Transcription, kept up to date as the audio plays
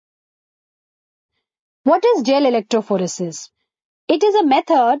What is gel electrophoresis? It is a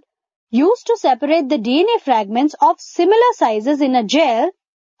method used to separate the DNA fragments of similar sizes in a gel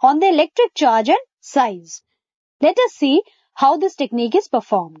on the electric charge and size. Let us see how this technique is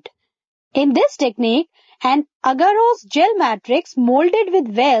performed. In this technique, an agarose gel matrix molded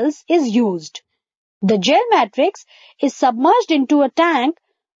with wells is used. The gel matrix is submerged into a tank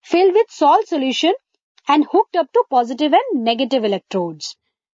filled with salt solution and hooked up to positive and negative electrodes.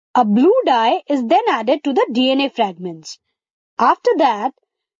 A blue dye is then added to the DNA fragments. After that,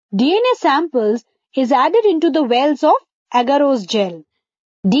 DNA samples is added into the wells of agarose gel.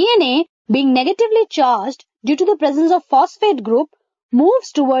 DNA, being negatively charged due to the presence of phosphate group,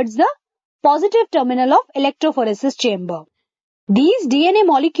 moves towards the positive terminal of electrophoresis chamber. These DNA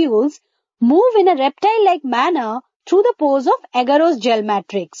molecules move in a reptile-like manner through the pores of agarose gel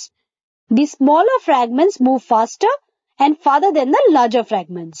matrix. The smaller fragments move faster and farther than the larger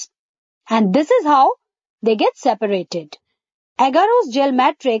fragments. And this is how they get separated. Agarose gel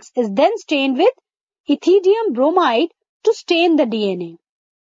matrix is then stained with ethidium bromide to stain the DNA.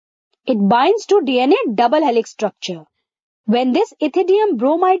 It binds to DNA double helix structure. When this ethidium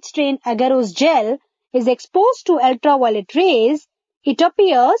bromide stained agarose gel is exposed to ultraviolet rays, it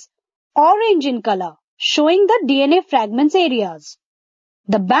appears orange in color, showing the DNA fragments areas.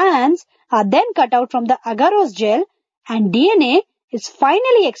 The bands are then cut out from the agarose gel and DNA is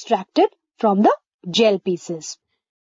finally extracted from the gel pieces.